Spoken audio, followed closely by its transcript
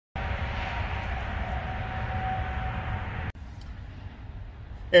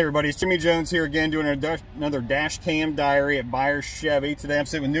Hey everybody, it's Jimmy Jones here again doing another Dash Cam Diary at Buyers Chevy. Today I'm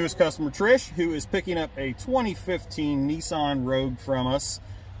sitting with newest customer Trish, who is picking up a 2015 Nissan Rogue from us.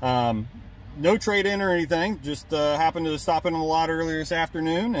 No trade-in or anything, just happened to stop in on the lot earlier this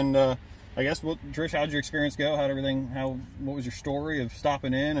afternoon. And I guess, Trish, how'd your experience go? What was your story of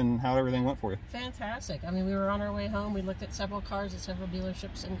stopping in and how everything went for you? Fantastic. I mean, we were on our way home. We looked at several cars at several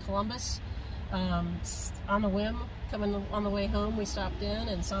dealerships in Columbus. On a whim, coming on the way home, we stopped in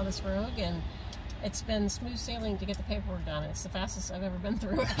and saw this Rogue, and it's been smooth sailing to get the paperwork done. It's the fastest I've ever been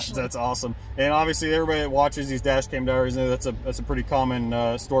through, actually. That's awesome. And obviously, everybody that watches these Dash Cam Diaries know that's a pretty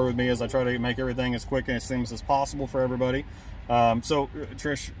common story with me, as I try to make everything as quick and as seamless as possible for everybody. So,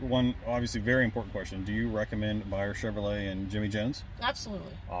 Trish, one obviously very important question. Do you recommend Buyers Chevrolet and Jimmy Jones?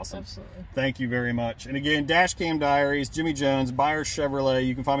 Absolutely. Awesome. Absolutely. Thank you very much. And again, Dash Cam Diaries, Jimmy Jones, Buyers Chevrolet.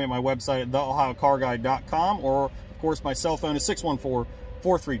 You can find me at my website at theohiocarguy.com, or, of course, my cell phone is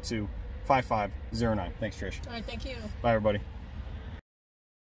 614-432-5509. Thanks, Trish. All right, thank you. Bye, everybody.